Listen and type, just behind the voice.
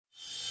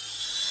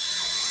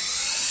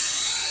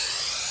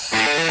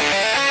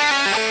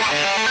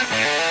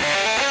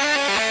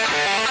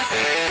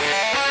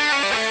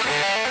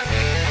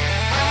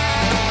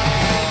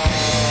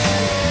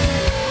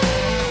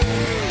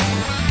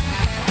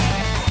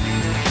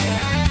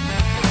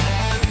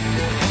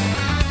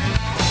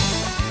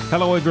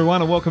Hello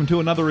everyone and welcome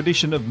to another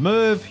edition of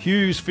Merv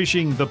Hughes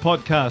Fishing, the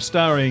podcast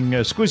starring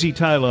Squizzy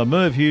Taylor,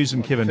 Merv Hughes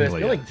and Kevin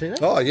Hillier.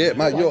 Oh yeah,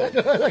 mate, you're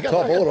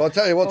top order. I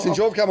tell you what, since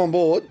you've come on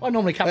board, I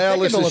normally come our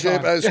second all the listenership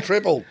time. has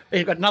tripled.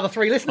 You've got another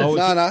 3 listeners.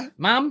 No.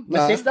 Mum,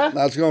 my sister.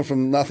 No, it's gone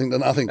from nothing to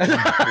nothing.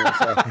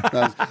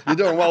 No, you're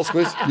doing well,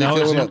 Squiz. You're No,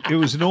 killing it. it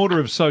was an order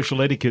of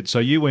social etiquette, so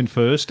you went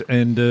first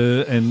and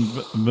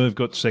Merv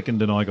got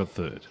second and I got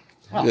third.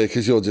 Yeah,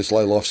 because you're just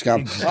low life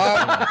scum.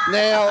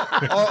 Now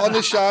on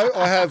this show,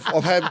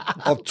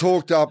 I've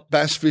talked up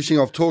bass fishing.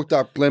 I've talked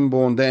up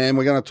Glenbourne Dam.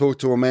 We're going to talk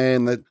to a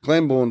man that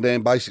Glenbourne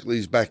Dam basically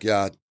his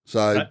backyard.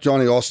 So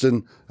Johnny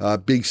Austin,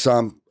 big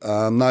sump,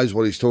 knows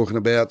what he's talking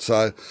about.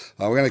 So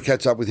we're going to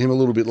catch up with him a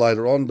little bit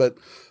later on. But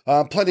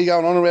plenty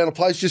going on around the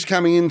place. Just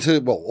coming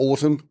into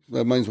autumn.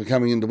 That means we're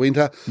coming into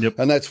winter. Yep.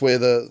 And that's where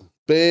the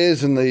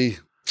bears and the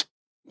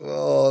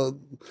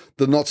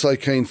not so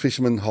keen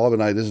fishermen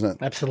hibernate, isn't it?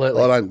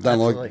 Absolutely. I don't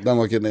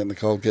like getting out in the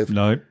cold, Kev.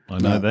 No, I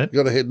know that. You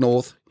got to head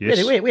north.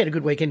 Yes. We had a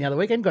good weekend the other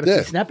weekend. Got a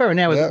big snapper, and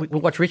now we'll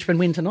watch Richmond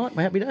win tonight.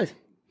 We're happy days.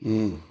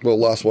 Well,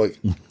 last week.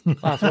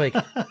 Last week.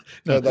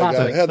 How'd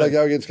they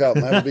go against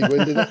Carlton? They had a big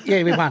win, didn't they?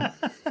 Yeah, we won.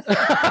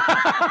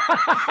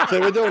 So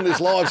we're doing this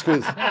live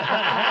squiz.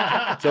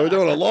 So we're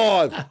doing a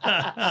live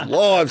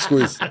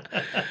squiz.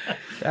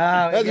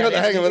 How's he got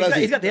the hang of it, has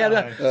he? He's got the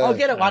I'll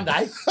get it one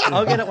day.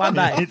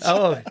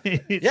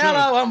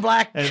 Yellow on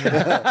black. They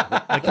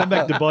come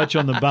back to bite you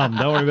on the bum.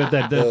 Don't worry about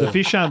that. The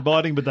fish aren't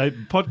biting, but they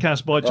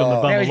podcast bite you on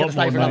the bum Now a he's going lot to more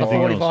stay than for another anything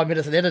 45 else.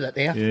 minutes and edit it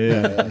now.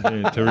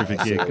 Yeah,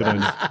 terrific. Yeah, good on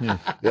you.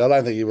 Yeah, I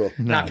don't think he will.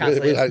 No, I can't see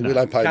we it.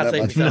 don't pay Can't that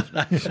see much.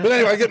 himself. But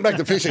anyway, getting back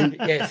to fishing.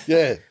 Yes.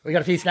 Yeah. We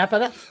got a few snapper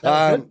that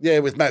was good. Yeah,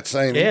 with Matt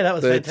Seaman. Yeah, that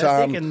was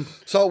fantastic. And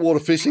saltwater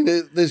fishing,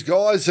 there's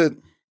guys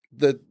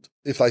that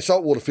if they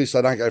saltwater fish,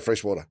 they don't go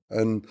freshwater.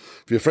 And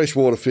if you're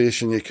freshwater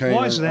fish and you're keen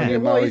Why is on that? your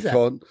Why Murray is that?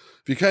 cod,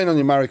 if you're keen on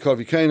your Murray cod,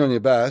 if you're keen on your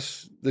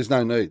bass, there's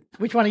no need.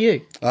 which one are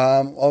you?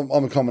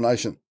 I'm a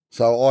combination.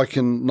 So I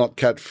can not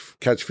catch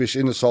fish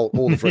in the salt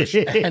or the fresh.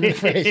 And the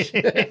fresh.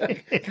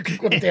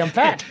 Got it down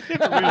pat.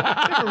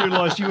 Never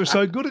realised you were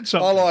so good at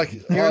something. I like.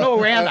 You're an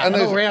all-rounder,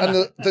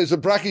 And there's a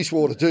brackish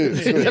water too,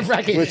 The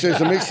brackish. which is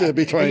a mixture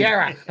between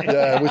Yarra.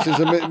 yeah, which is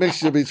a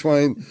mixture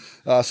between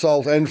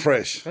salt and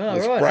fresh. Oh,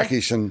 it's right,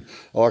 brackish, and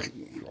I've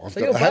got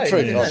you're the hat both,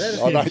 trick.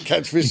 yeah. I don't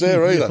catch fish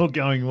there either. You're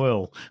going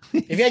well.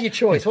 If you had your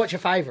choice, what's your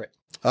favourite?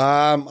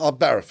 I'm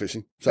barra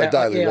fishing, so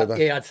daily weather.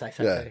 Yeah, I'd say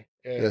so Yeah. too.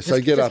 Yeah, so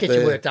get up get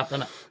there. you worked up,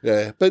 doesn't it?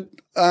 Yeah, but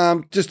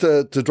just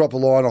to drop a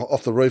line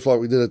off the reef like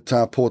we did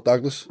at Port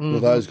Douglas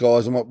with those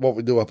guys, and what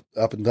we do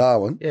up in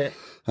Darwin, Yeah.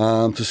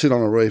 to sit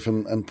on a reef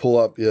and pull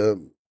up your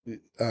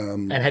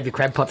And have your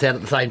crab pots out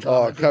at the same time.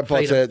 oh crab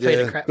pots out,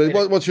 yeah.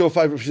 But what's your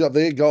favourite fish up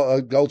there?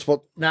 Gold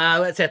spot,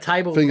 No, it's our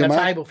table. Finger Our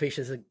mark? table fish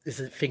is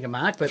a finger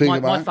mark. But finger my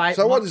mark. favourite.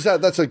 So what is that?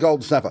 That's a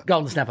golden snapper.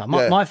 Golden snapper.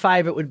 Yeah. My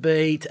favourite would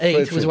be to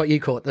eat. Threadfin. Was what you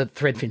caught the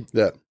threadfin.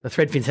 Yeah. The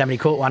threadfin's having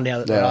caught one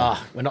now. Yeah.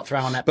 We're not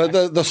throwing that. But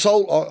back. the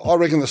salt, I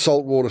reckon the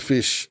saltwater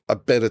fish are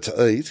better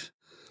to eat,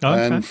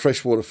 Okay. and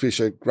freshwater fish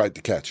are great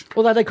to catch.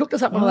 Although they cooked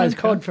us up one of those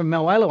cod from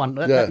Malwala one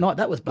that night.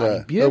 That was bloody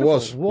Yeah. beautiful. It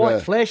was, White yeah.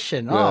 flesh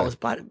and Yeah. it was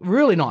bloody,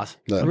 really nice.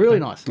 Yeah. Really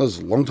nice. That was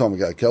a long time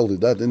ago. Kel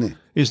did that, didn't he?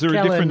 Is there a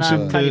Cal and, difference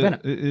in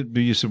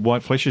Tony you said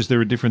white flesh? Is there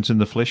a difference in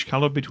the flesh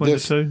colour between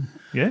Yes. the two?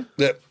 Yeah.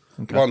 Yep.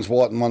 One's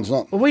white and one's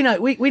not. Well, we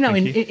know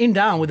in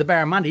Darwin with the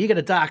barramundi, you get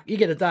a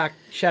dark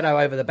shadow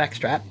over the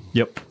backstrap.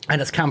 Yep. And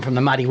it's come from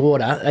the muddy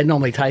water. They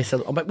normally taste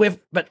but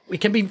we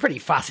can be pretty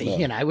fussy,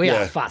 you know. We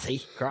are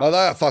fussy. Right? No, they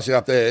are fussy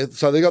up there.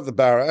 So they got the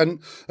barra, and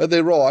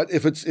they're right.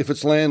 If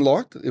it's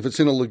landlocked, if it's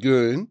in a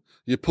lagoon,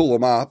 you pull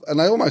them up, and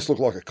they almost look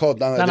like a cod,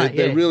 don't they?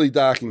 They're really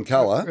dark in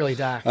colour. Really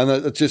dark. And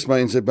it just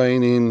means they've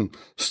been in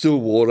still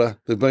water,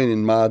 they've been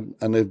in mud,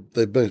 and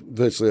they've been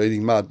virtually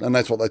eating mud, and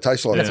that's what they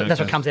taste like. That's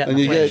what comes out And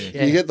in you the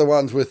flesh. you get the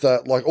ones with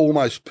like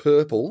almost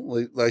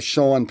purple. They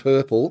shine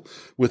purple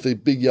with the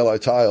big yellow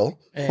tail.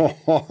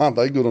 Aren't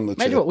they good on the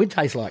Imagine tip? what we'd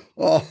taste like.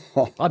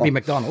 I'd be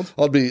McDonald's.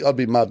 I'd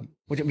be mud.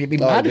 Would you be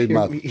No, mud? I'd be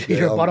mud.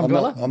 You're a bottom I'm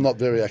dweller? I'm not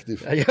very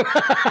active.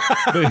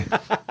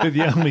 But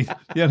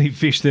the only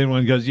fish then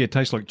one goes, yeah, it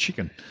tastes like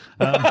chicken.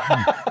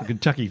 The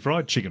Kentucky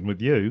Fried Chicken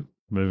with you,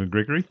 Mervyn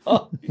Gregory.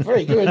 Oh,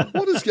 very good.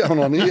 What is going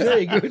on here?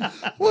 Very good.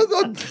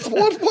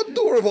 What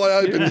door have I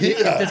opened here?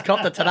 Just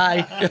copped it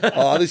today.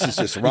 Oh, this is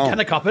just wrong.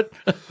 Gonna cop it.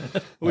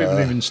 We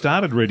haven't even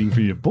started reading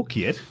from your book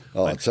yet.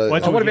 Oh, so,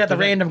 Wait till What we get about the to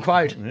that. random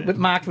quote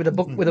marked with a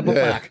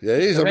bookmark? yeah,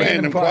 here's The a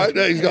random quote.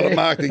 He's got it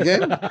marked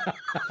again.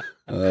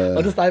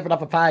 I'll just open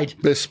up a page.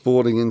 Best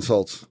sporting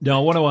insults. Now,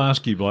 I want to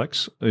ask you,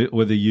 Blokes,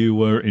 whether you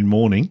were in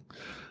mourning,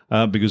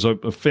 because I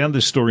found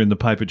this story in the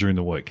paper during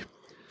the week.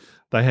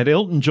 They had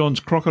Elton John's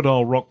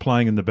Crocodile Rock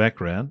playing in the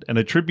background and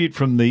a tribute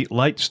from the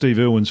late Steve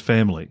Irwin's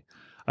family.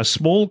 A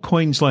small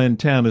Queensland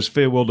town has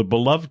farewelled a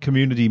beloved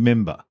community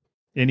member.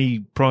 Any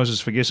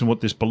prizes for guessing what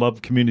this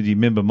beloved community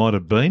member might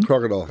have been?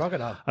 Crocodile.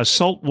 Crocodile. A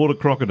saltwater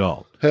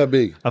crocodile. How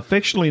big?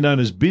 Affectionately known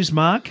as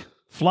Bismarck,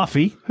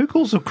 Fluffy? Who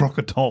calls a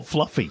crocodile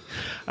fluffy?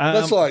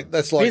 That's like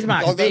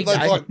Bismarck's big, that's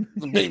eh? like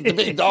the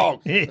big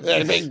dog, yeah,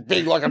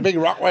 big like a big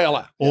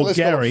Rottweiler. Or let's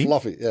call Gary. it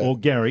Fluffy. Yeah. Or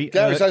Gary.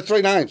 Gary. So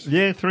 3 names.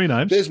 Yeah, 3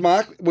 names.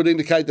 Bismarck would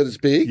indicate that it's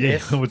big. Yeah,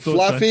 I would thought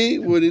Fluffy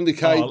would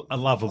indicate a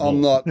lovable.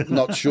 I'm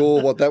not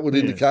sure what that would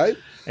indicate.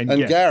 And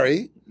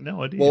Gary.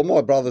 No idea. Well,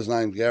 my brother's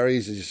name's Gary.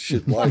 He's a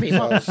shit bloke.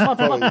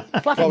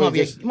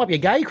 Fluffy might be a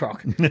gay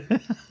croc.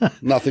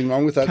 Nothing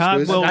wrong with that.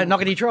 Cardwell- Not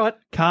going to try it.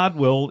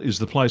 Cardwell is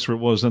the place where it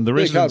was, and the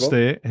residents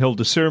there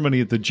held a ceremony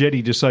at the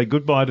jetty to say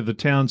goodbye to the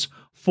town's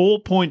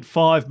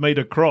 4.5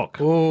 metre croc.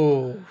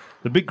 Oh,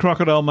 The big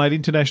crocodile made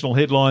international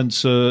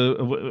headlines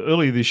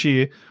earlier this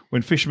year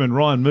when fisherman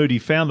Ryan Moody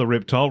found the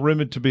reptile,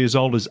 rumoured to be as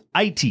old as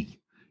 80.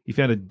 He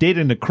found it dead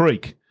in a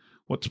creek,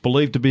 what's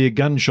believed to be a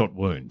gunshot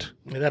wound.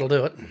 yeah, that'll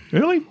do it.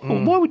 Really?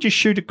 Well, why would you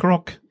shoot a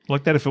croc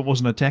like that if it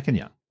wasn't attacking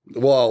you?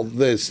 Well,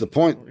 there's the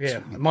point.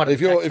 Yeah,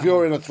 If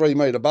you're in a 3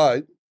 metre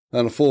boat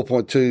and a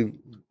 4.2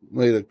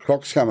 metre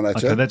croc's coming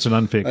at you, Okay, that's an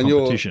unfair and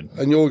competition.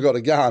 you've got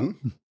a gun.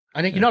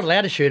 I think you're not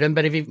allowed to shoot him,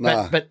 but if you,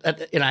 Nah.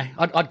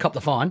 I'd cop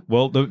the fine.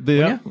 Well,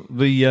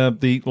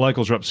 the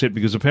locals are upset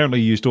because apparently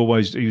he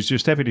was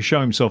just happy to show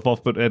himself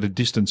off, but at a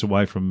distance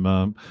away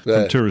from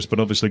tourists.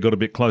 But obviously got a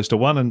bit close to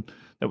one, and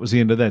that was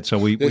the end of that. So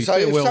we So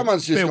if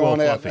someone's just farewell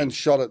gone out Fluffy. and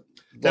shot it,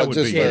 That would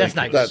be- Yeah, that's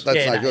no good. That's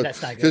Yeah, no no, good.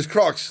 that's no good. Because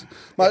crocs,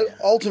 mate,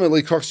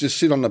 ultimately crocs just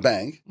sit on the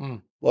bank.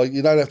 Like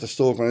you don't have to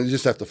stalk them; you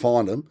just have to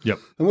find them. Yep.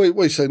 And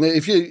we've seen that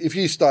if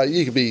you stay,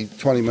 you could be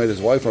 20 metres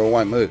away from it, it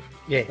won't move.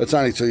 Yeah. It's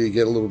only till you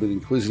get a little bit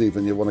inquisitive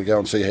and you want to go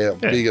and see how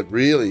big it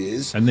really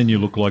is. And then you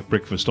look like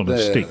breakfast on a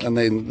Yeah, stick. and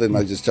then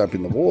they just jump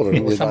in the water.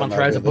 And you Someone don't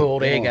know throws a whether-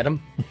 boiled egg at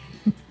him.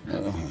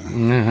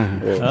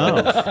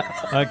 Oh,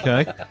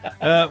 okay.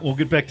 We'll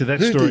get back to that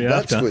Who story did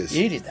that after. squiz?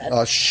 You did that.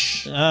 Oh,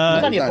 shh. It's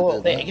only a don't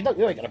boiled do egg. You ain't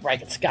going to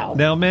break its skull.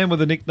 Now, a man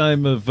with a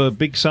nickname of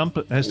Big Sump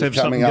has to have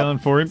He's something coming up. going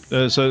for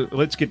him. So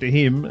let's get to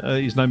him.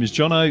 His name is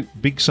Jono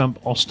Big Sump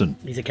Austin.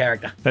 He's a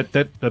character.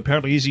 That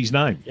apparently is his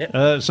name.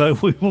 Yep. So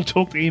we will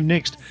talk to him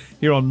next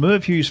here on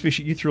Merv Hughes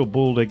Fishing. You threw a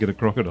boiled egg at a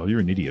crocodile. You're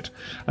an idiot.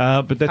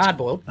 But that's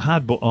Hard-boiled.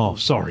 Hard-boiled. Oh,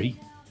 sorry.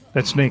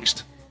 That's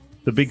next.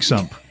 The Big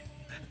Sump.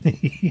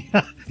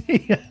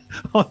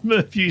 On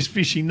Merv Hughes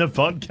Fishing, the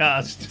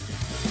podcast.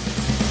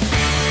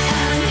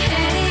 I'm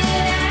headed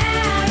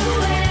out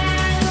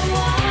where the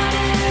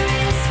water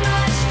is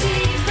much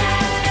deeper.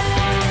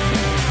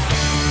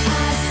 I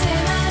see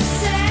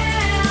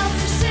myself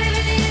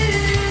pursuing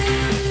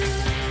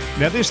you.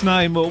 Now, this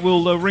name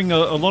will ring a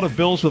lot of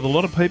bells with a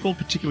lot of people,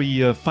 particularly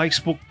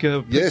Facebook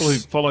people Yes. who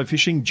follow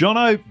fishing.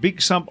 Jono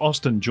Big Sump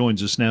Austin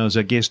joins us now as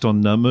our guest on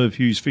Merv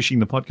Hughes Fishing,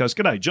 the podcast.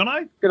 G'day,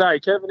 Jono.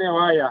 G'day, Kevin. How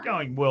are you?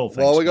 Going well, thanks.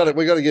 Well, we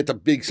got to get to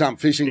big sump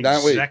fishing,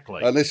 don't we?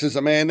 Exactly. And this is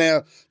a man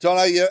now.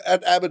 Jono, you're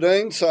at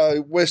Aberdeen,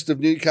 so west of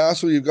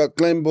Newcastle. You've got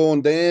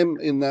Glenbourne Dam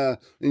in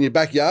your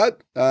backyard.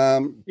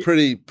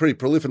 Pretty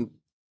prolific.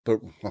 What's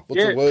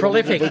the word?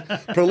 prolific.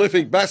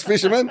 Prolific bass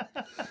fisherman.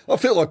 I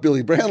feel like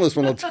Billy Brownless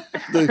when I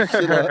do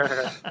shit like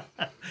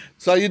that.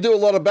 So you do a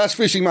lot of bass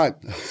fishing, mate.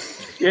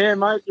 Yeah,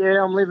 mate.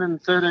 Yeah, I'm living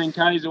 13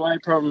 k's away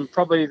from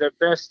probably the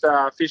best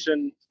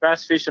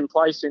bass fishing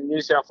place in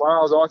New South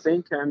Wales, I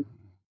think. And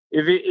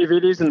if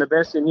it isn't the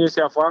best in New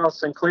South Wales,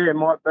 St Clair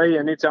might be,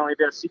 and it's only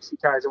about 60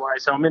 k's away.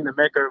 So I'm in the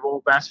mecca of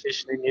all bass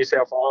fishing in New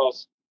South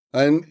Wales.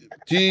 And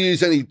do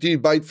you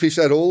bait fish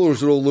at all, or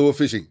is it all lure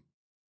fishing?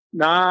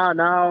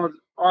 No,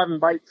 I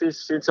haven't bait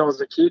fished since I was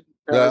a kid.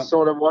 Yeah.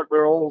 Sort of what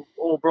we're all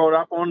brought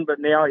up on, but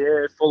now,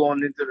 yeah, full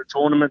on into the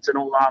tournaments and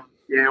all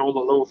the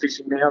lure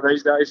fishing now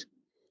these days.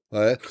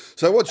 Oh, yeah.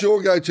 So what's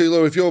your go-to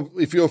lure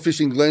if you're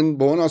fishing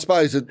Glenbourne? I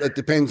suppose it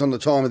depends on the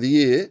time of the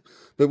year,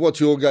 but what's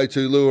your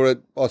go-to lure at,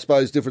 I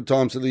suppose, different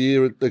times of the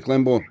year at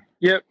Glenbourne?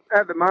 Yep,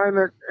 at the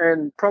moment,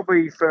 and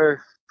probably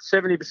for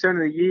 70% of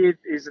the year,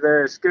 is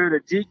the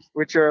skirted jig,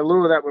 which are a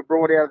lure that were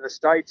brought out of the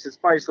States. It's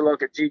basically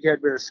like a jig head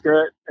with a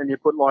skirt, and you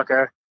put like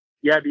a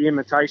Yabby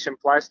imitation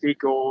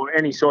plastic or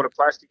any sort of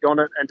plastic on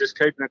it and just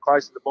keeping it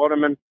close to the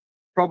bottom. And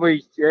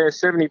probably,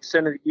 70%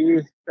 of the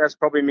year, that's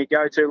probably my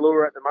go-to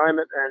lure at the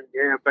moment. And,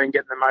 yeah, I've been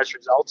getting the most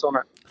results on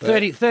it.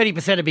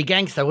 30% would be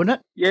gangster, wouldn't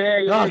it?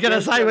 Yeah. I was going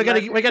to say we're going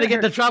to get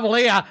into trouble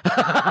here.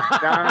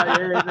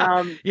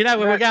 You know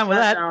where we're going with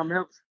that.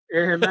 Helps,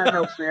 Matt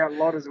helps me out a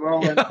lot as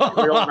well. And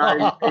we all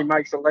know he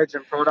makes a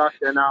legend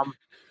product. And,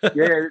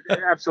 yeah,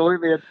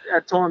 absolutely.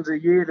 At times of the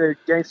year, the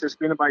gangster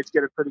spinnerbaits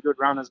get a pretty good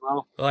run as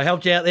well. Well, I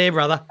helped you out there,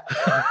 brother.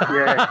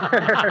 Yeah.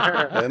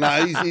 Yeah,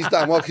 no, he's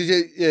done well because,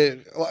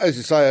 as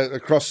you say, a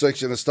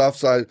cross-section of stuff,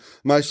 so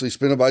mostly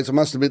spinnerbaits. I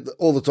must admit,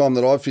 all the time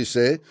that I fish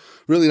there,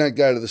 really don't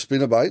go to the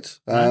spinnerbaits.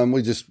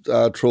 We just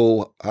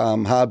trawl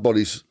hard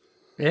bodies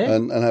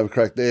and have a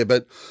crack there.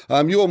 But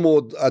you're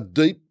more a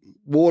deep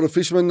water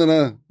fisherman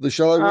than the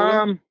shallow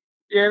water?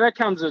 Yeah, that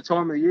comes at the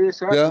time of the year.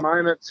 So at the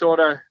moment, sort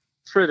of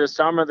through the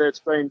summer, that's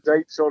been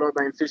deep, sort of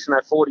been fishing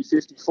at 40,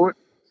 50 foot.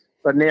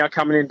 But now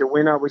coming into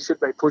winter, we should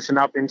be pushing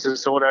up into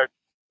sort of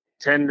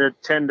 10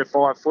 to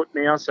 5 foot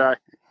now. So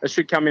it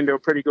should come into a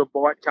pretty good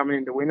bite coming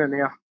into winter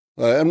now.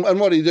 And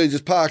what do you do?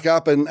 Just park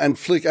up and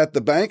flick at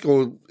the bank,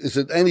 or is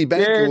it any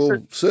bank Yeah,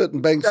 or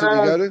certain banks that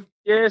you go to?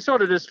 Yeah,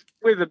 sort of just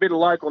with a bit of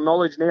local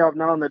knowledge now. I've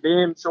known the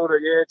dam, sort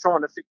of,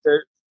 trying to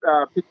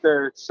pick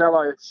the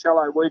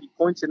shallow weedy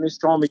points in this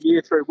time of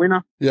year through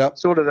winter. Yeah.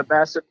 Sort of the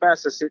bass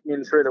are sitting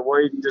in through the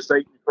weed and just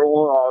eating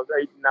prawn or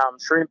eating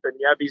shrimp and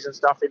yabbies and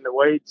stuff in the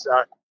weeds.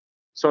 So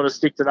sort of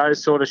stick to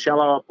those sort of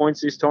shallower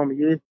points this time of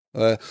year.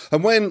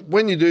 And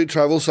when you do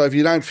travel, so if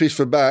you don't fish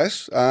for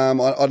bass, I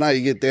know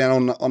you get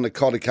down on the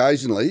cod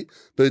occasionally,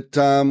 but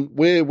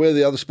where are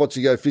the other spots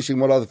you go fishing?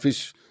 What other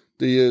fish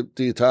do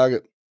you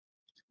target?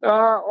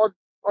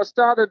 I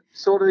started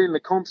sort of in the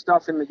comp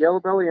stuff in the yellow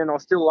belly, and I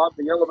still love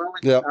the yellow belly.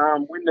 Yeah.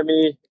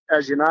 Windermere,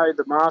 as you know,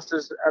 the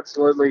Masters,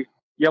 absolutely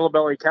yellow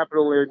belly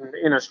capital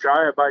in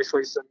Australia.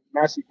 Basically, some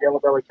massive yellow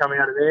belly coming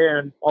out of there,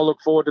 and I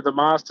look forward to the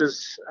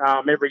Masters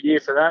every year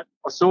for that.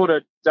 I sort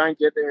of don't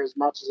get there as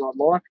much as I'd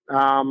like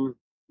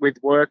with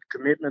work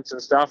commitments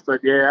and stuff,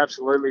 but yeah,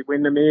 absolutely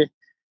Windermere.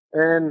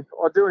 And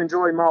I do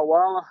enjoy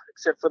Mulwala,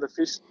 except for the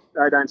fish.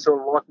 They don't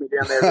sort of like me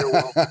down there real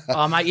well.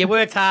 Oh, mate, you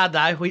worked hard,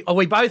 though.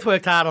 We both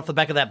worked hard off the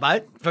back of that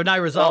boat for no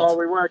results. Oh,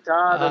 we worked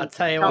hard. I'll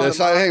tell you what. Yeah,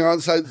 so hang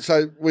on.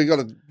 So we've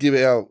got to give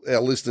our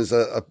listeners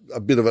a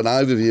bit of an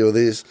overview of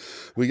this.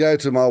 We go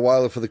to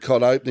Mulwala for the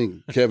cod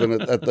opening,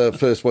 Kevin, at the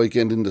first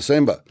weekend in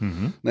December.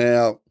 Mm-hmm.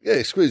 Now,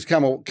 Squiz,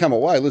 come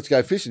away. Let's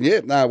go fishing.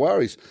 Yeah, no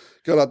worries.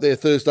 Got up there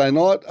Thursday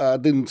night.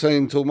 Didn't see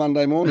him till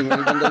Monday morning when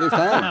he wanted to lift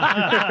home.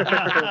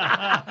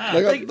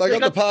 They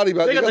got the party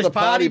boat. They got the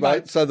party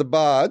boat. So the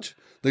barge.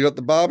 They got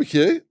the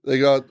barbecue. They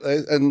got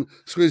and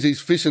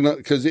Squizzy's fishing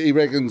because he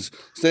reckons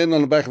standing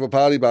on the back of a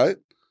party boat,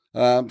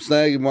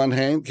 snag in one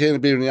hand, can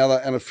of beer in the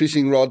other, and a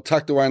fishing rod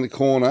tucked away in the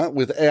corner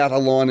without a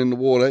line in the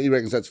water. He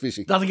reckons that's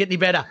fishing. Doesn't get any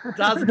better.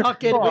 Does not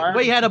get it.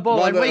 We had a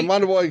ball. I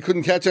wonder why he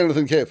couldn't catch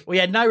anything, Kev. We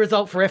had no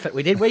result for effort.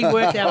 We did. We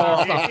worked our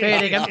arse off. Fair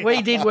dinkum.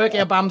 We did work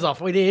our bums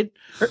off. We did.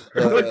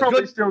 We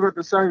probably still got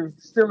the same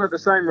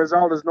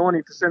result as 90%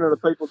 of the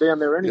people down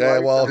there anyway. Yeah,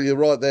 well, you're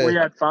right there. We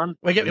had fun.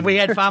 We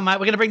had fun, mate.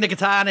 We're going to bring the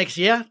guitar next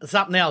year.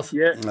 Something else.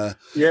 Yeah.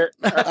 Do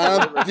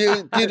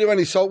you do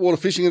any saltwater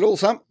fishing at all,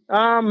 Sam?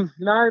 No,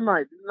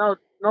 mate.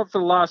 Not for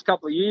the last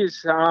couple of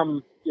years.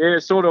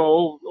 Sort of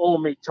all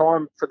my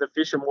time for the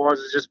fishing wise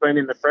has just been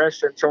in the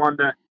fresh and trying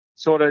to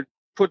sort of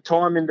put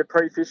time into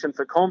pre-fishing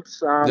for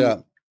comps.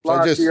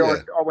 Last year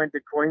I went to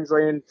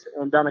Queensland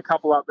and done a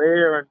couple up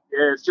there, and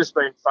it's just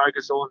been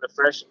focused all in the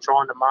fresh and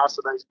trying to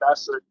master these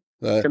bass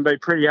that can be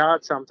pretty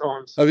hard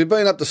sometimes. Have you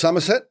been up to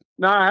Somerset?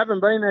 No, I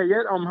haven't been there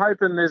yet. I'm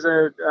hoping there's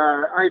a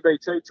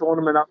ABT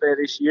tournament up there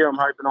this year. I'm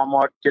hoping I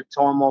might get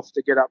time off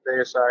to get up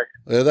there. So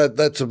yeah,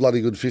 that's a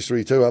bloody good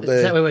fishery too up there.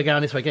 Is that where we're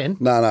going this weekend?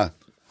 No.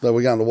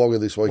 We're going to Wagga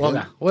this weekend.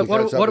 Wagga.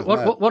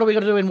 What are we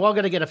going to do in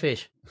Wagga to get a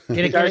fish?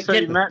 Get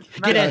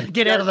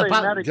out of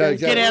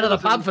the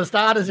pub for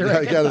starters. Go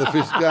to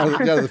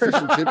the fish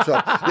and chip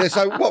shop. Yeah.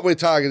 So what we're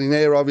targeting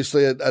there,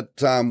 obviously at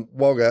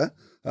Wagga,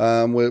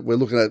 we're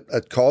looking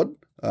at cod.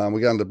 We're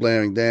going to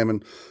Blaring Dam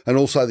and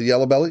also the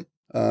yellow belly.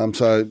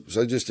 So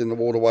just in the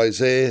waterways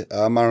there,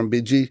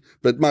 Murrumbidgee,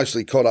 but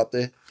mostly cod up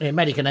there. Yeah,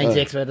 Matty Caneen's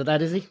the expert at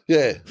that, is he?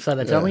 Yeah. So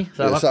they tell me.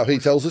 So he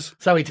tells us.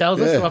 So he tells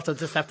us. We'll have to.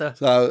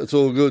 So it's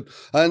all good.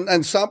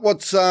 And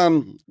what's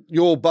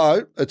your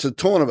boat? It's a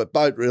tournament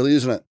boat, really,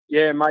 isn't it?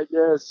 Yeah, mate.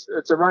 Yes,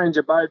 it's a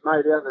Ranger boat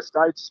made out of the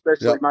States,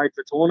 especially made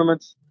for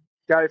tournaments.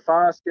 Go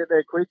fast, get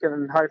there quick,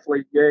 and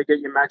hopefully, get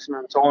your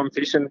maximum time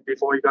fishing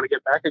before you got to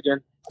get back again.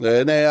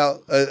 Yeah. Now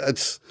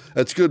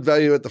it's good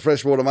value at the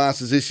Freshwater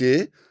Masters this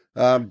year.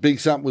 Big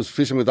Sump was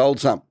fishing with Old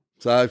Sump.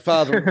 So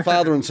father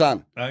and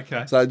son.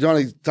 Okay. So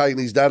Johnny's taking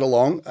his dad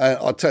along.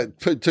 I take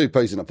two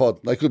peas in a pod.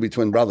 They could be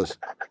twin brothers.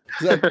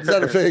 Is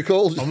that a fair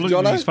call, I'm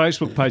looking at his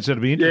Facebook page.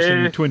 That'd be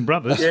interesting. Twin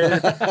brothers. Yeah.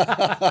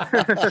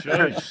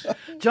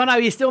 Jono, are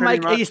you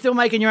still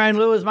making your own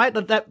lures, mate?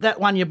 That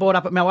one you bought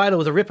up at Malwada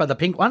was a ripper, the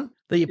pink one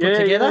that you put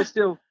together.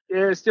 Still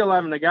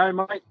having a go,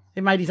 mate.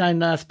 He made his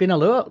own spinner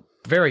lure.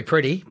 Very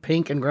pretty,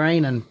 pink and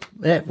green, and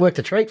worked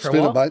a treat for a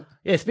while. Spinnerbait.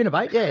 Yeah,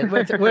 spinnerbait. Yeah,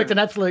 it worked an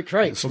absolute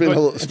treat. Spinner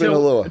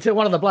lure. Until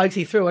one of the blokes,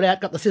 he threw it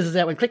out, got the scissors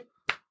out, went click.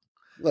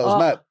 That was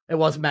Matt. It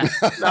was Matt.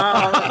 No,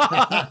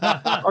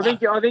 I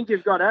think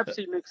you've got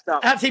Apsy mixed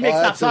up. Apsy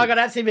mixed up. So I got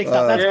Apsy mixed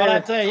up. That's what I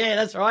tell you. Yeah,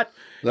 that's right.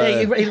 No.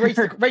 Yeah,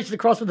 he reached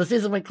across with the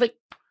scissors and went click.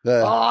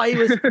 Yeah. Oh,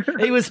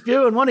 he was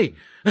spewing, wasn't he?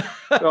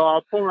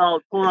 Poor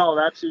old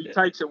Apsy. He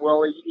takes it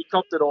well. He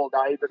copped it all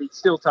day, but he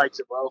still takes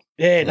it well.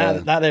 Yeah,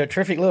 no, they're a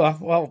terrific lure.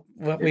 Well,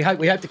 we hope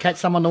to catch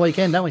some on the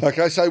weekend, don't we?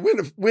 Okay, so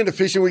winter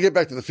fishing. We get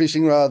back to the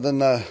fishing rather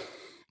than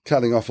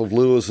cutting off of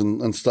lures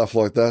and stuff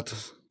like that.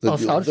 So I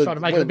was trying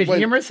to make it a bit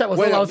humorous. That was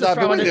all I was just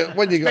throwing in.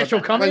 When you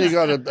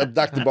got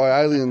abducted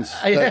by aliens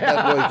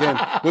that weekend,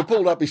 we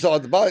pulled up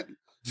beside the boat.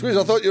 Squeeze,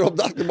 I thought you were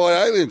abducted by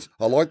aliens.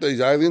 I like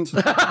these aliens. So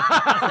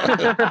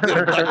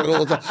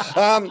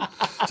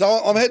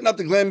I'm heading up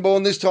to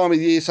Glenbourne this time of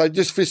year, so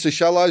just fish the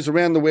shallows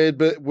around the weed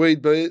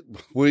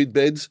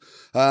beds,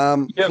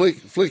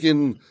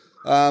 flicking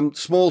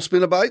small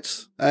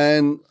spinnerbaits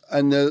and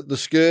the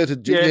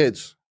skirted jig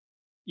heads.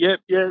 Yep,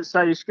 yeah.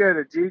 So you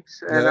skirted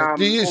jigs. And,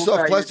 do you use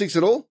soft plastics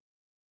at all?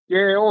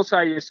 Yeah, also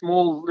your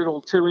small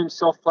little 2-inch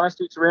soft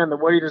plastics around the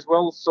weed as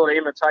well, sort of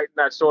imitating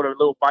that sort of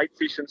little bait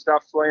fish and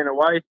stuff fleeing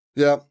away.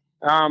 Yeah.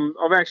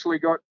 I've actually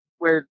got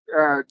with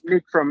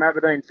Nick from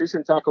Aberdeen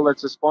Fishing Tackle,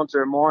 that's a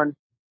sponsor of mine,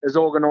 has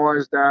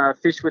organised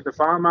Fish with the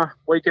Farmer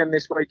weekend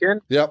this weekend.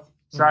 Yep.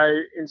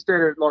 So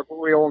instead of, like,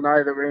 we all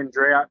know that we're in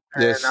drought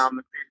and Yes.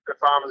 the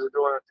farmers are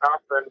doing it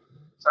tough, and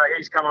so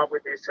he's come up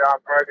with this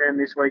program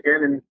this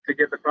weekend and to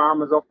get the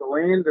farmers off the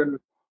land and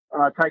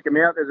take them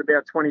out. There's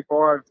about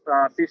 25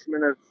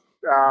 fishermen have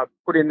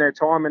put in their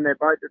time in their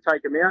boat to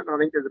take them out, and I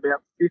think there's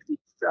about 50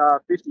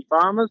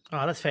 farmers.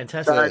 Oh, that's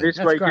fantastic. So this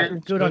That's weekend,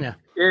 great. Good on you.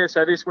 Yeah,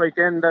 so this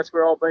weekend that's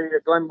where I'll be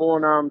at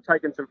Glenbourne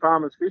taking some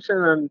farmers fishing,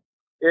 and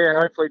yeah,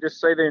 hopefully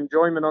just see the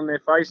enjoyment on their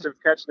face of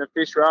catching a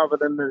fish rather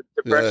than the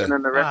depression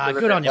and the rest of it.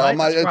 Good on you, Oh, mate.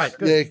 mate, That's it's,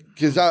 great. yeah,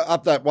 because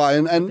up that way,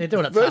 and They're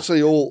doing it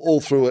virtually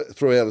all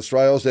throughout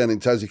Australia. I was down in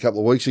Tassie a couple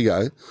of weeks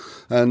ago,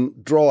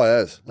 and dry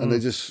as, and they're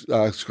just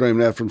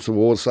screaming out from some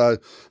water. So,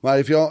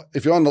 mate, if you're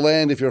on the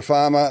land, if you're a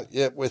farmer,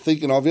 yeah, we're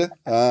thinking of you.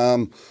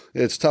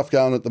 It's tough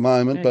going at the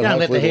moment, but Go and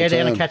let hopefully the hair it'll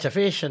down and turn. catch a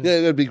fish. And Yeah,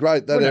 it'd be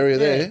great, that area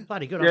yeah, there.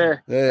 bloody good on Yeah.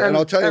 you. Yeah, and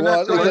I'll tell you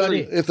what, that's the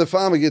idea. if the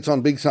farmer gets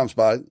on Big Sump's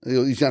boat,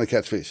 he's going to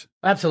catch fish.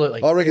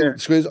 Absolutely. I reckon,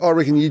 Squiz, I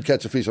reckon you'd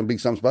catch a fish on Big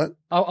Sump's boat.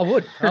 I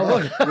would. Hey,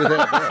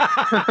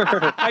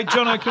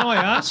 Jono, can I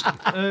ask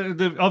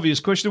the obvious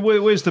question?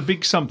 Where's the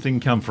big something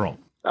come from?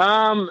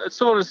 It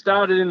sort of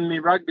started in my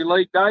rugby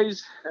league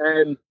days,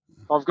 and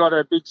I've got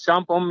a big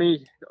sump on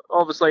me,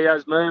 obviously,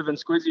 as Merv and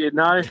Squizzy would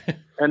know,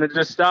 and it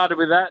just started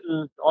with that,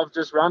 and I've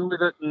just run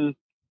with it, and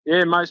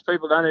yeah, most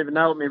people don't even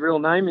know what my real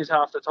name is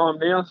half the time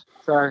now.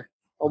 So I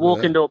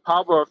walk into a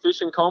pub or a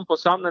fishing comp or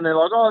something, and they're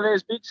like, "Oh,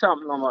 there's big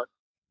something." I'm like,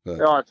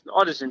 "Oh,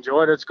 I just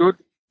enjoy it. It's good."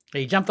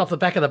 He jumped off the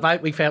back of the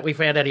boat. We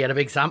found out he had a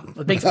big sump,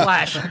 a big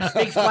splash,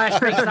 big splash,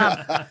 big sump.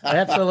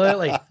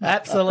 Absolutely. Good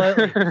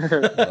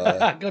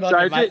on So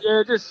you, mate.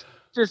 just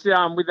with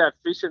that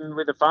fishing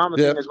with the farmer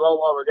Yep. thing as well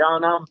while we're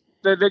going.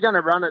 They're going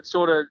to run it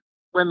sort of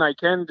when they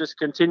can, just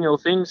continual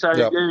thing. So Yep.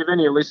 yeah, if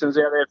any listeners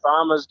out there,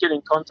 farmers, get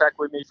in contact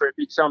with me for a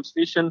big sumps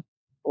fishing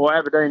or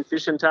Aberdeen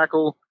Fishing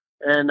Tackle.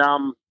 And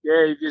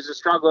if you're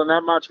struggling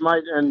that much,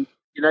 mate, and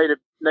you need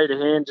a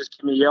hand, just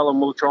give me a yell and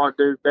we'll try and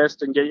do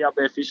best and get you up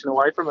there fishing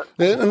away from it.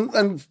 Yeah,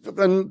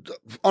 and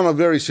on a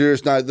very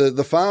serious note,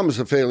 the farmers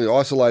are fairly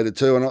isolated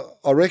too, and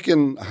I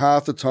reckon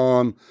half the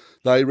time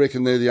they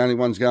reckon they're the only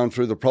ones going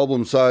through the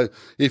problem. So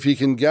if you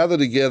can gather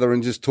together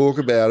and just talk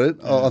about it,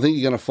 I think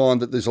you're going to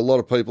find that there's a lot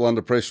of people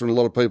under pressure and a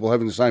lot of people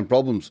having the same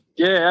problems.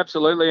 Yeah,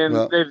 absolutely. And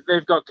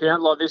they've got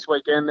like this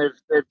weekend.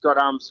 They've got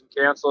some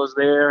counsellors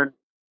there, and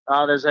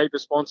there's a heap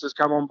of sponsors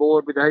come on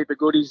board with a heap of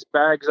goodies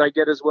bags they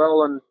get as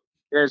well. And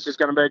yeah, it's just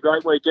going to be a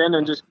great weekend,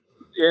 and just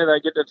they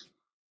get to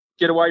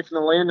get away from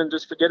the land and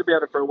just forget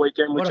about it for a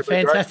weekend. What a which would be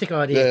great. fantastic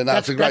idea. Yeah, no,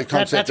 it's a great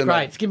concept, That's isn't it?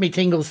 great. It's giving me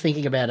tingles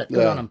thinking about it. Good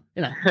Yeah. on them.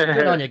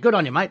 Good on you. Good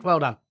on you, mate. Well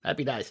done.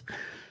 Happy days.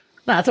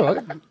 No, that's all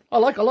right. I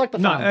like the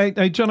No, farm.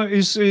 hey, Jono,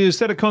 is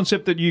that a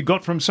concept that you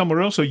got from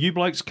somewhere else, or you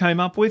blokes came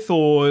up with,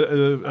 or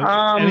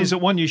and is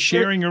it one you're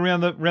sharing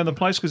around the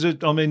place? Because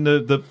I mean,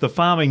 the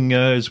farming,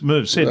 as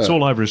Merv said, it's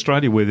all over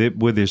Australia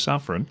where they're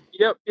suffering.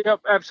 Yep,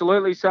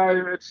 absolutely. So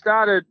it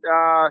started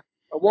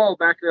a while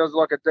back. There was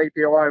like a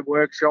DPI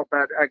workshop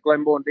at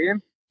Glenbourne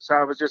Dam. So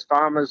it was just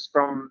farmers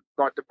from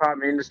like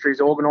Department of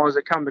Industries organised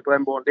that come to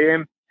Glenbourne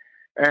Dam.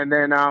 And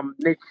then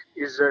Nick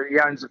he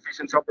owns a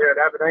fishing shop there at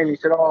Aberdeen. He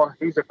said,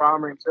 he's a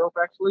farmer himself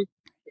actually.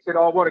 He said,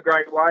 what a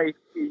great way.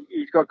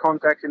 He's got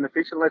contacts in the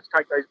fishing. Let's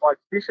take these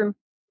blokes fishing.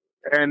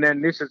 And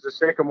then this is the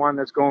second one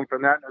that's gone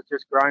from that, and it's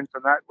just grown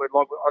from that.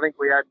 I think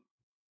we had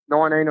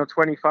 19 or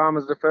 20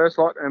 farmers the first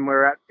lot, and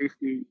we're at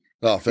 50.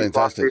 Oh, plus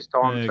fantastic. this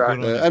time. Yeah, So good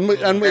on you.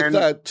 And with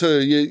that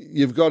too,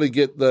 you've got to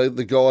get the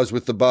guys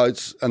with the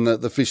boats and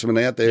the fishermen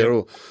out there,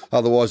 or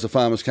otherwise the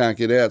farmers can't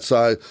get out.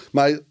 So,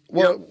 mate,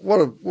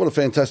 what a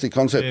fantastic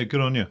concept. Yeah,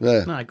 good on you.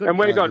 Yeah. No, good. and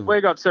we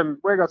got some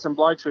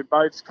blokes with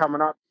boats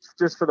coming up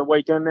just for the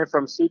weekend. They're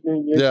from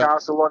Sydney,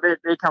 Newcastle. Like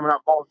they're coming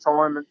up all the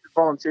time and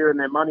volunteering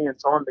their money and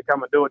time to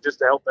come and do it just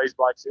to help these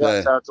blokes out.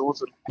 Yeah. So it's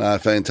awesome. No,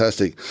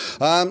 fantastic.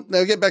 Now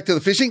get back to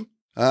the fishing.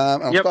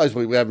 I suppose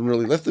we haven't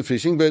really left the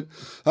fishing, but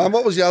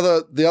what was the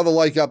other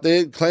lake up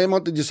there?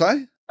 Claremont, did you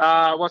say?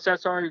 What's that?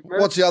 Sorry.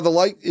 What's the other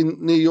lake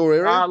near your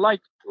area?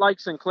 Lake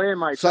Sinclair,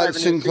 mate. So Over near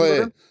Sinclair.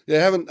 Singleton. Yeah,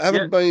 haven't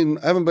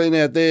been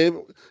out there.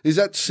 Is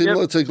that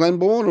similar to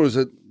Glenbourne, or is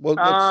it?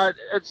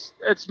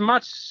 It's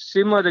much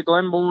similar to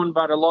Glenbourne,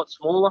 but a lot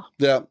smaller.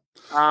 Yeah.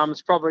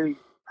 It's probably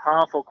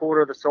half or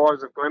quarter of the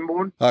size of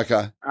Glenbourne.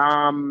 Okay.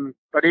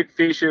 But it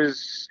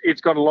fishes.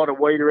 It's got a lot of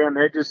weed around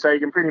the edges, so you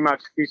can pretty much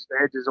fish the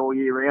edges all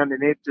year round.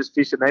 And it just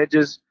fishing the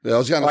edges. Yeah, I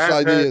was going to I say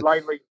have to heard you.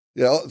 lately.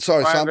 Yeah,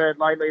 sorry, I have son. heard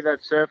lately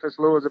that surface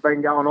lures have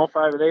been going off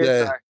over there.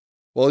 Yeah. So.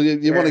 Well,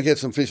 you want to get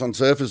some fish on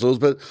surface lures,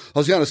 but I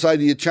was going to say,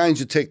 do you change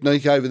the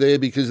technique over there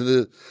because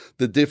of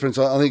the difference?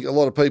 I think a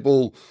lot of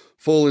people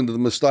fall into the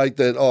mistake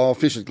that, I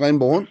fish at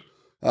Glenbourne,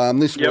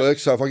 this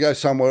works, so if I go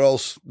somewhere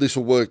else, this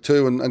will work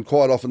too, and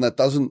quite often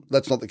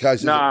that's not the case,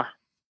 is it?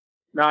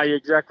 No, you're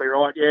exactly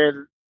right. Yeah,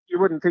 you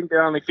wouldn't think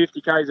they're only 50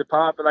 k's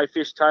apart, but they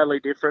fish totally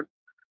different.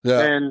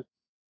 Yeah. And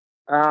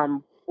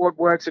what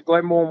works at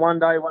Glenmore one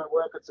day won't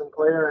work at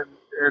Sinclair,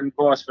 and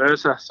vice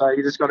versa. So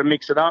you just got to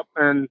mix it up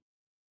and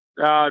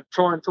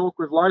try and talk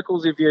with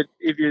locals if you're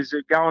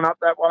going up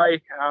that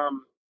way.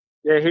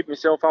 Hit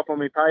myself up on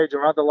my page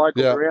or other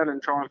locals Yeah. around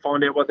and try and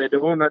find out what they're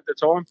doing at the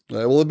time.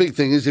 Well, the big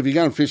thing is if you're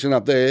going fishing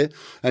up there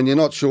and you're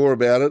not sure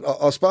about it,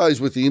 I suppose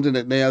with the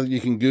internet now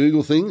you can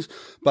Google things,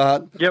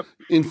 but Yep.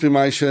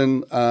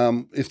 information,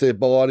 if they're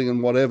biting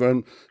and whatever,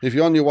 and if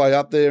you're on your way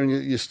up there and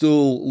you're still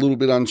a little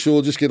bit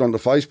unsure, just get onto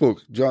Facebook,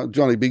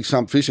 Johnny Big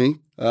Sump Fishing,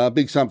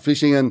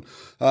 and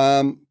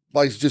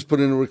basically just put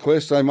in a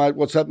request, say, mate,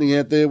 what's happening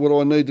out there? What do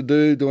I need to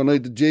do? Do I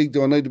need to jig?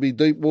 Do I need to be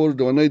deep water?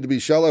 Do I need to be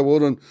shallow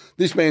water? And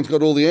this man's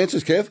got all the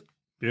answers, Kev.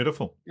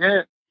 Beautiful.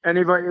 Yeah. And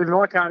if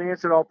I can't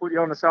answer it, I'll put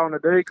you on to someone to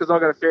do because I've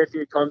got a fair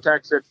few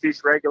contacts that fish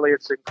regularly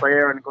at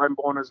Sinclair and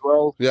Glenbourne as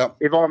well. Yeah.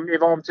 If I'm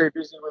too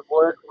busy with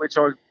work, which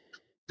I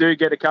do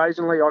get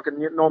occasionally, I can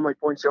normally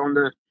point you on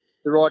the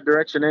right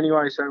direction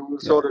anyway. So we'll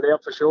sort it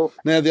out for sure.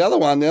 Now, the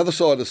other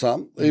side of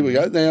something, here we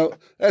go. Now,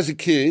 as a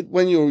kid,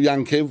 when you were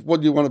young, Kev,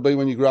 what do you want to be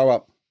when you grow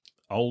up?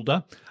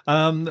 Older.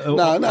 No,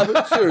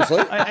 but seriously.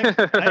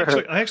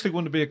 I actually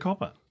wanted to be a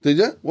copper. Did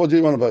you? What do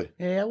you want to be?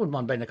 Yeah, I wouldn't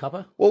mind being a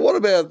copper. Well, what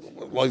about,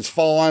 it's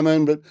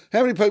fireman, but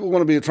how many people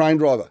want to be a train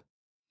driver?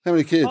 How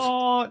many kids?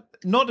 Oh,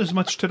 not as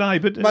much today,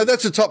 but Mate,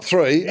 that's the top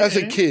three. As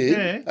a Yeah, kid,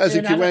 yeah. as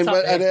a kid, when, that's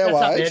up at there. That's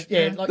our up age.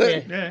 there. Yeah, like,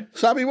 that- yeah.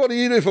 Sabi, what do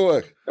you do for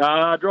work?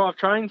 Drive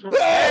trains.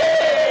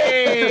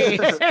 Hey!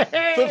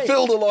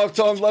 Fulfilled a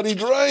lifetime bloody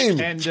dream.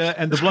 And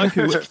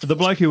the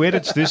bloke who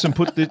edits this and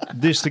put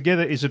this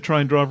together is a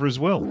train driver as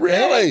well.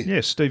 Really?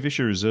 Yes, Steve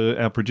Vischer is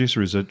our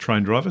producer, is a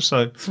train driver.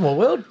 So Small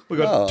world. we've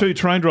got two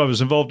train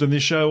drivers involved in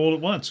this show all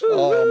at once.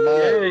 Oh,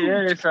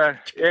 mate. So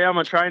I'm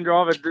a train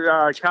driver,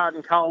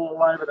 carting coal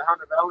all over the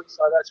Hunter Valley.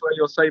 So that's where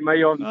you'll see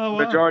me on Oh, wow.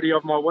 the majority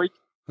of my week.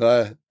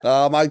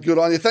 Mate, good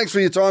on you. Thanks for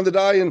your time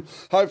today, and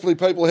hopefully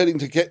people heading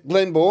to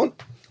Glenbourne.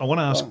 I want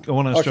to ask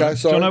okay,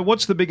 sorry. Jono,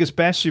 what's the biggest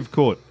bass you've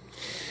caught?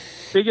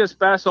 Biggest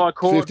bass I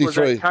caught 53. was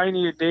at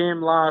Cania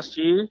Dam last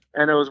year,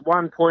 and it was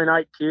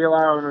 1.8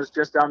 kilo, and it was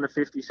just under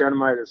 50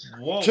 centimetres.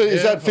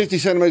 Is that 50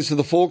 centimetres to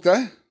the fork,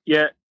 though?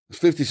 Yeah, It's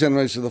 50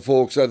 centimetres to the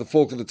fork, so the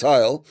fork of the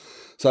tail.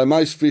 So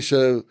most fish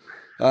are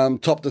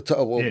top to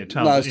tail, well, Yeah,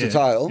 tail, nose to yeah,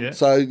 tail. yeah.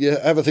 So you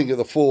have a think of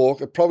the fork.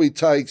 It probably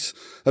takes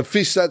a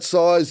fish that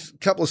size a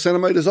couple of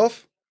centimetres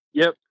off.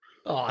 yep.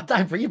 Oh,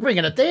 you're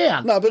bringing it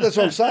down. No, but that's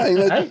what I'm saying.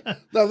 Hey?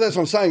 No, that's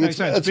what I'm saying. No, It's,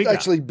 you're saying it's it's bigger.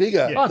 actually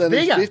bigger Oh, it's than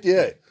bigger. 50,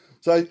 yeah.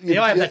 So you,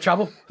 Yeah, I have that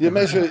trouble. you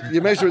measure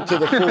it to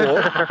the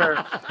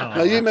fork.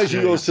 Now you measure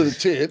yours to the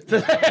tip,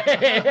 and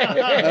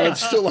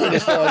it's still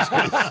undersized.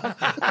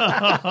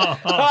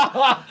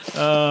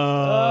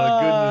 Oh,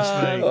 goodness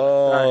me.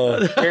 Oh,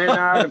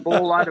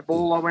 The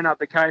ball. I went up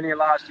to Cania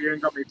last year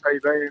and got me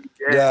PB, and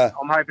Yeah.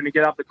 I'm hoping to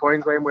get up to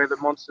Queensland where the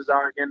monsters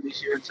are again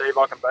this year and see if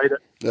I can beat it.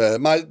 yeah,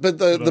 mate. But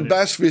the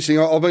bass fishing,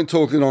 I've been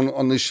talking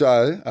on this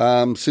show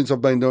since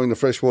I've been doing the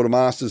Freshwater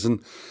Masters and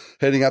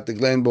heading up to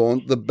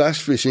Glenbourne. The bass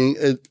fishing,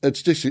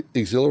 it's just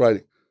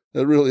exhilarating.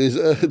 It really is.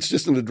 It's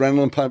just an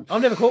adrenaline pump.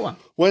 I've never caught one.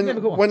 When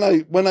never caught one.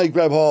 when they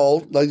grab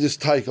hold, they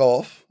just take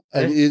off,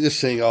 and you just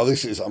think, oh,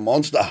 this is a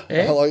monster.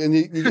 Yeah. Like, and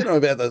you get them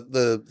about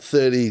the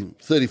 30,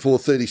 34,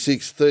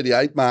 36,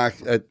 38 mark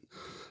at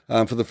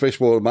for the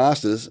Freshwater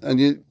Masters, and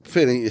you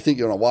think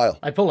you're on a whale.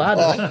 They pull hard.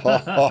 don't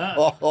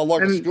they?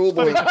 Like a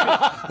schoolboy.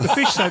 The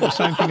fish say the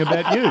same thing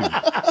about you.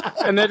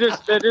 And they're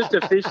just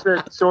a fish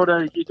that sort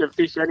of you can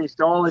fish any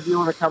style. If you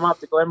want to come up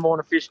to Glenmore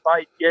and fish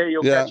bait,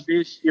 you'll Yeah. catch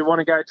fish. You want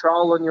to go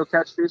trolling, you'll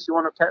catch fish. You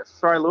want to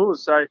throw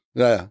lures, so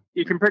Yeah.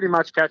 you can pretty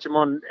much catch them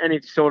on any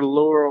sort of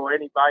lure or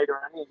any bait or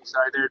anything. So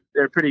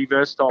they're pretty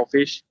versatile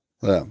fish.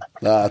 Yeah.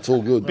 Nah, it's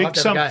all good. Big I've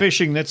never Sump go.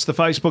 Fishing, that's the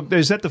Facebook.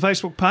 Is that the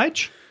Facebook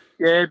page?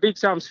 Yeah, Big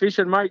Sums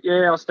Fishing, mate.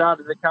 Yeah, I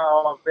started the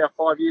car about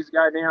 5 years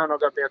ago now, and I've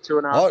got about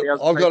 2,500 I've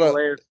got people a-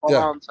 there yeah.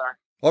 following. So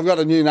I've got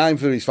a new name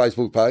for his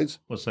Facebook page.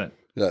 What's that?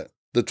 Yeah.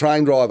 The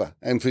Train Driver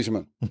and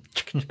Fisherman. Good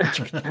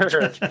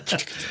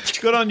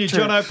on you,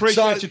 Jono.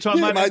 Appreciate your time,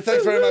 yeah, mate.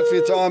 Thanks very much for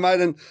your time, mate,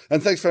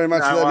 and thanks very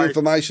much No for that worries.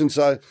 information.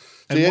 So,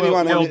 And to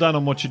anyone well on done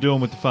on what you're doing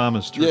with the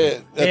farmers. yeah,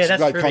 Terrific. that's Yeah, a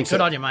that's great terrific. concept.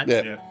 Good on you, mate.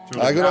 Yeah,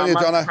 terrific. good on you,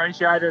 mate, Jono.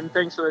 appreciate it, and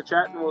thanks for the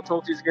chat, and we'll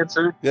talk to you again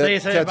soon. Yeah, See you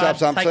soon, catch bud. up,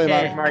 son. Take See you,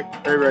 care. mate.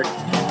 Mate,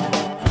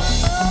 very.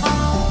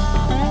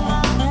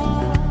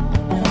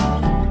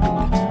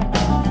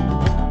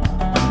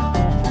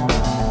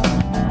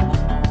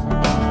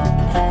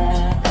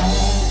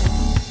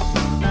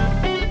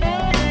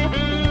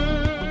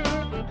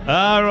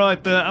 All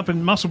right, up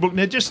in Muswellbrook.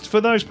 Now, just for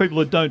those people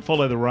that don't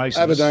follow the races.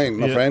 Aberdeen,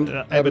 my friend.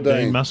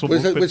 Aberdeen,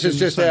 Muswellbrook. Which is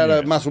just out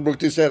of Muswellbrook,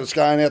 just out of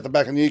Scone, out the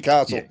back of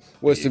Newcastle, Yeah.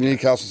 west of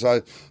Newcastle.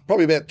 So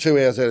probably about 2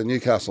 hours out of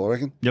Newcastle, I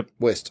reckon. Yep.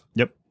 West,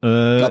 Yep.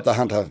 up the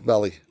Hunter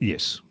Valley,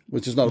 Yes.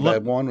 which is not a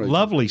bad wine region.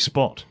 Lovely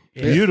spot.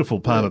 Beautiful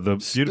part of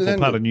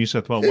New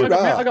South Wales. Yeah, Well, right.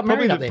 I got Probably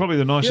married up the, there. probably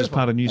the nicest Beautiful.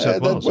 part of New South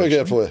That'd Wales. work actually.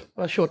 out for you.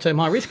 Well, short-term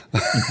high risk.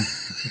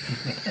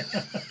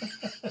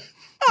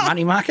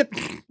 Money market.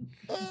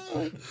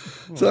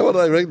 So what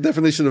do they reckon?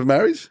 Definition of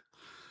marriage?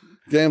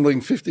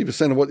 Gambling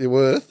 50% of what you're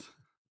worth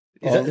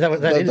Is that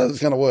what that is? That's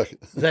going to work.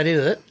 That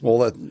is it.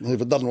 Well,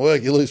 if it doesn't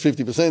work, you lose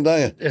 50%,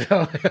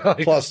 don't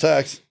you? Plus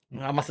tax.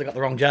 I must have got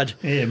the wrong judge.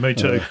 Yeah, me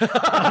too.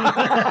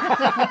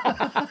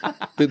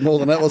 Bit more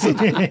than that, was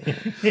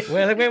it?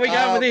 Where are we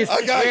going with this?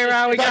 Okay, Where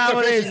are we back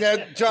going to with fishing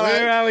this? now, Jono.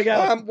 Where are we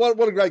going?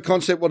 What a great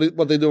concept,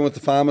 what they're doing with the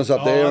farmers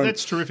up there. And-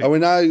 that's terrific. And we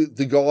know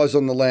the guys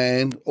on the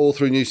land, all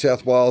through New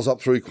South Wales,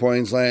 up through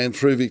Queensland,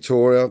 through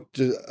Victoria.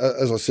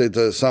 As I said,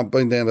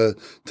 been down to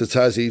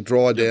Tassie,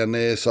 dry down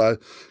there. So,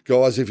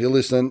 guys, if you're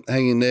listening,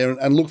 hang in there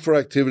and look for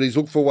activities,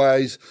 look for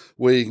ways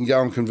where you can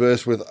go and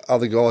converse with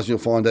other guys and you'll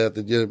find out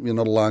that you're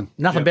not alone.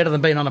 Nothing better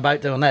than being on a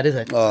boat doing that, is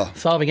it? Oh.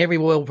 Solving every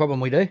world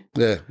problem we do.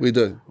 Yeah, we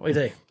do. We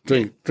do.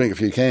 Drink a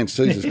few cans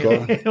too, just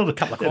quite. A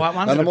couple of quiet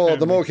ones. And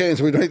the more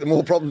cans we drink, the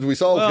more problems we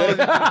solve.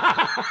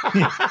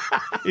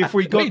 If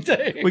we got do.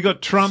 we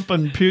got Trump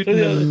and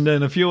Putin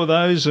and a few of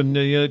those, and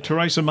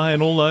Theresa May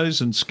and all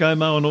those, and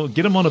ScoMo and all,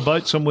 get them on a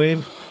boat somewhere,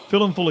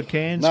 fill them full of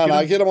cans.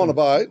 No, get them on a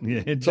boat,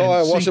 and tie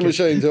a sink washing it.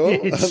 machine to them, Yeah,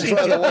 and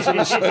throw the washing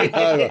machine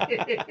over.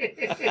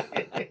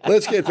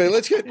 Let's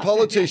get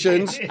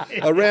politicians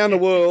around the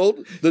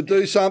world that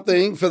do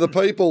something for the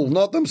people,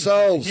 not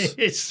themselves.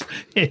 Yes.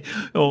 Yeah.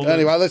 Well,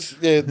 Anyway,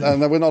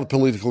 no, we're not a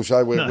political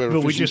show. We're a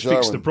but we fishing just show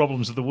fix the and-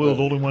 problems of the world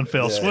all in one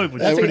fell swoop.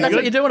 Which is That's pretty what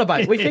good. you do on a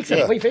boat. We fix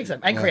them. We fix them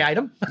and create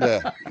them.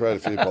 Yeah, create a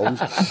few problems.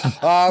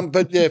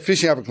 But yeah,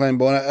 fishing up at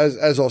Glenbourne,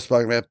 as I've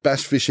spoken about,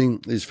 bass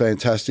fishing is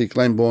fantastic.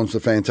 Glenbourne's a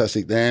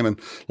fantastic dam, and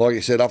like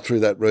you said, up through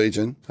that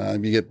region,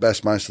 you get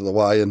bass most of the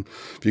way. And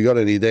if you've got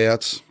any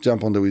doubts,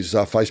 jump onto his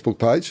Facebook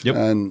page,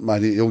 and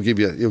mate, he'll give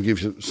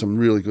you some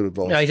really good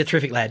advice. No, he's a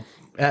terrific lad.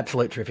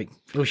 Absolute terrific.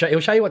 He'll show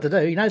you what to do.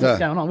 He knows what's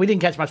going on. We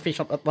didn't catch much fish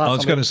last time. I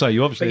was going to say,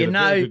 you obviously But had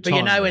a very good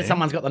time when there.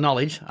 someone's got the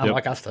knowledge,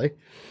 unlike us two.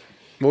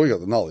 Well, we got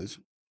the knowledge.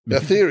 Our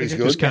theory's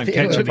good. Just can't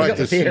catch We've them. got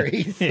the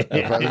Practice.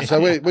 theories.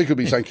 So we could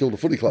be St Kilda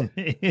Footy Club.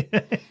 I'll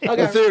The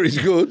go, theory's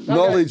good,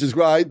 knowledge is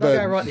great, but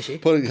go right this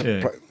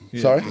year.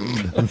 Sorry,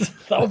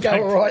 I'll go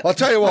all right. I'll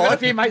tell you I've got what. a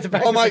few mates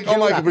back I'll in make St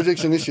Kilda. a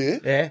prediction this year.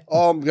 Yeah.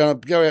 I'm going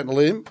to go out on a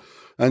limb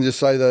and just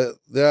say that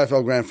the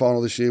AFL Grand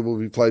Final this year will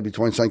be played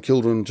between St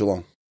Kilda and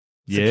Geelong.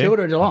 Yeah.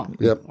 Kilda and Geelong.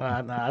 Yep. No,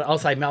 I'll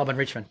say Melbourne,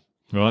 Richmond,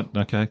 Right.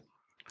 Okay.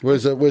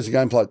 Where's the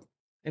game played?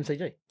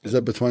 MCG. Is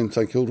that between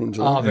St Kilda and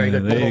Geelong? Oh, very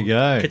good. There you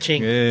go.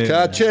 Ka-ching. Yeah.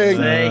 Ka-ching.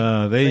 There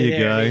you There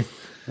go. it is.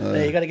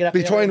 There, you got to get up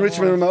there Between in the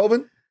Richmond and morning.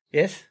 Melbourne,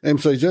 Yes,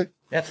 MCG.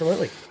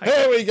 absolutely.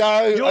 There we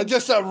go.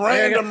 Just a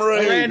random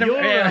read.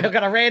 I've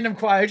got a random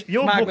quote.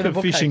 Your marked book with a of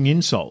bookcase. fishing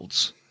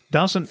insults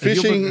doesn't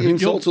Fishing your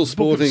insults or book of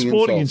sporting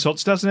sporting insults?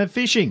 insults doesn't have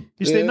fishing.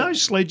 Is there no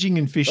sledging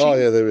and fishing? Oh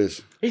yeah, there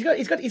is. He's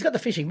got the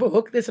fishing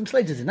book. There's some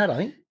sledges in that, I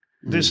think,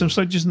 There's some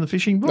sledges in the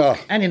fishing book. Oh,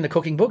 and in the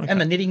cooking book and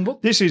the knitting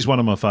book. This is one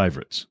of my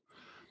favourites.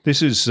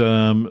 This is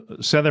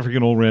South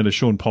African all-rounder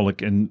Sean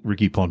Pollock and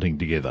Ricky Ponting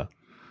together.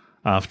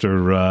 After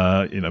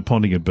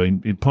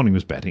Ponting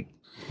was batting,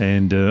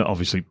 and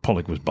obviously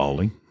Pollock was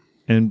bowling,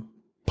 and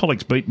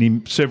Pollock's beaten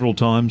him several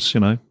times.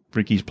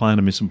 Ricky's playing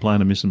a miss and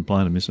playing a miss and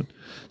playing a miss.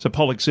 So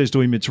Pollock says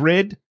to him, "It's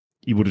red."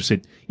 He would have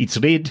said, "It's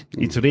red.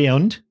 It's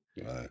round."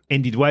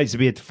 And it weighs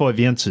about 5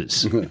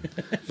 ounces.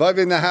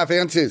 5.5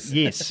 ounces.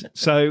 Yes.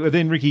 So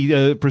then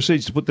Ricky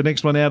proceeds to put the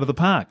next one out of the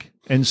park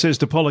and says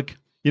to Pollock,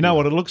 "You know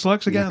what it looks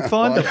like, so go and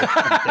find it."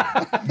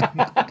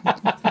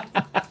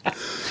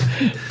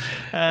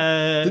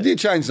 Did you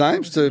change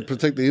names to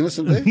protect the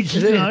innocent there?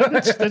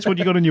 That's what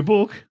you got in your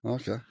book.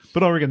 Okay.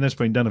 But I reckon that's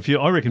been done a few.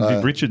 I reckon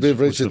Viv Richards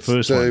was the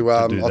first to,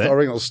 one to do I that.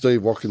 reckon it was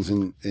Steve Watkins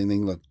in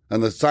England.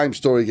 And the same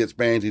story gets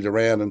bandied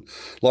around. And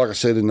like I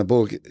said in the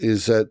book,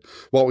 is that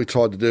what we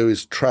tried to do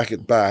is track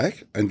it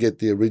back and get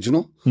the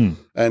original.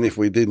 And if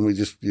we didn't, we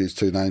just used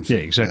two names. Yeah,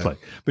 exactly.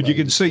 But you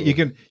can see, you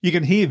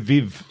can hear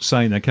Viv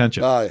saying that, can't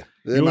you? Oh, yeah.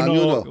 Yeah,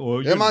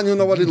 man, you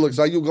know what it looks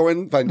like. You go in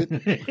and find it.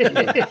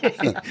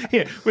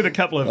 Yeah, with a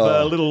couple of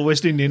little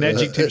West Indian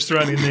adjectives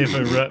thrown in there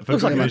for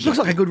Looks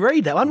like a good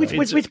read, that one.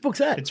 Which book's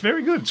that? It's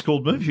very good. It's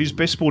called Move Hughes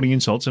Best Sporting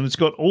Insults, and it's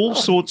got all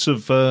sorts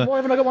of. Why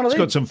haven't I got one of It's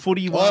these? got some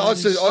footy I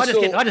ones.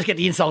 I just get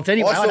the insults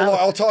anyway. I know.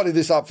 I'll tidy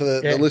this up for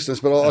the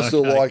listeners, but I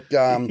still like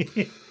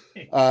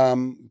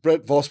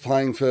Brett Voss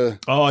playing for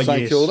St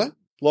yes. Kilda,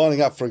 lining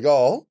up for a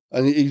goal,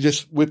 and he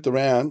just whipped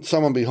around.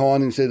 Someone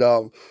behind him said,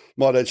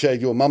 "My dad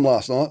shagged your mum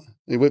last night."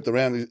 He whipped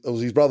around. It was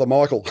his brother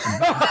Michael.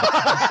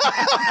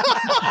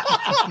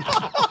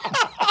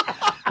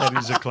 That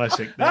is a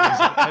classic. That is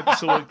an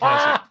absolute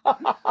classic.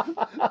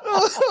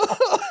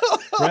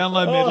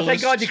 Brownlow medalist.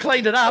 Thank God you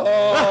cleaned it up.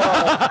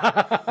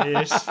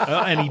 Yes,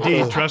 and he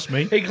did. Trust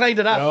me. He cleaned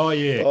it up. Oh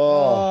yeah.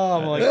 Oh,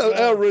 my God.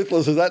 How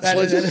ruthless is that?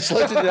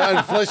 Sledging your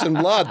own flesh and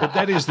blood. That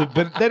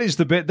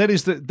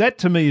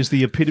to me is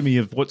the epitome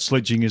of what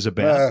sledging is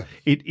about.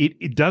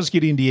 It does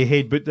get into your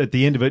head, but at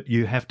the end of it,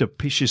 you have to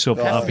piss yourself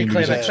Has to laughing. be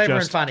because clever, it's clever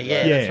just- and funny.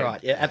 Yeah, that's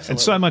right. Yeah, absolutely. And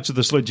so much of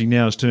the sledging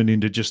now has turned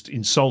into just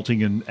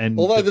insulting and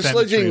Although the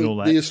defamatory sledging, and all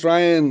that. the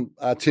Australian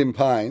Tim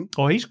Payne.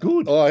 Oh, he's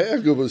good. Oh, how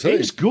good was he?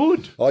 He's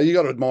good. Oh, you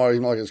got to admire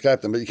him. like as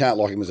captain, but you can't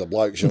like him as a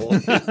bloke, sure.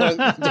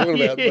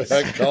 Talking about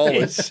Cole.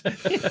 Yes.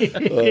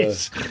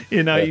 Yes.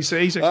 You know, he's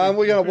We're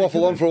going to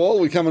waffle on for a while.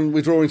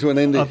 We're drawing to an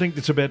ending. I think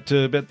it's about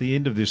the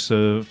end of this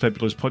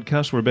fabulous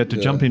podcast. We're about to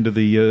jump into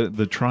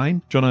the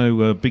train.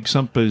 Jono, Big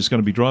Sump is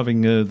going to be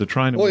driving the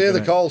train. Well, yeah,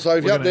 the Cole. So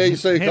if you're up there, you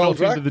see a Cole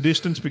truck. Into the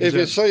distance because if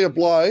you see a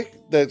bloke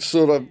that's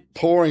sort of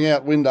pouring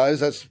out windows,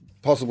 that's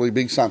possibly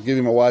Big Sump. Give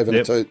him a wave and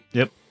a toot.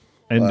 Yep.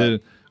 And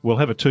we'll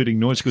have a tooting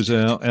noise because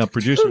our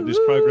producer of this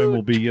program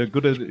will be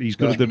good at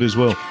it as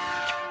well.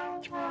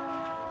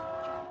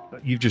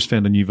 You've just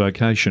found a new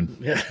vocation.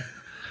 Yeah.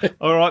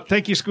 All right.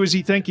 Thank you,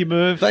 Squizzy. Thank you,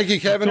 Merv. Thank you,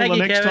 Kevin. Until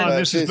the Thank you, next Kevin. time,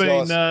 this has Cheers,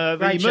 been guys. the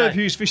Great Merv show.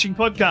 Hughes Fishing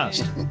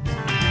Podcast.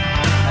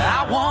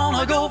 I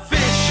wanna go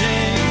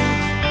fishing,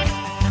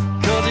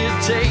 'cause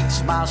it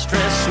takes my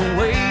stress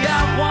away.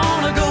 I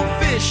wanna go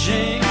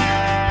fishing,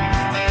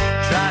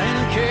 trying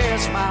to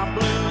catch my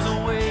blue.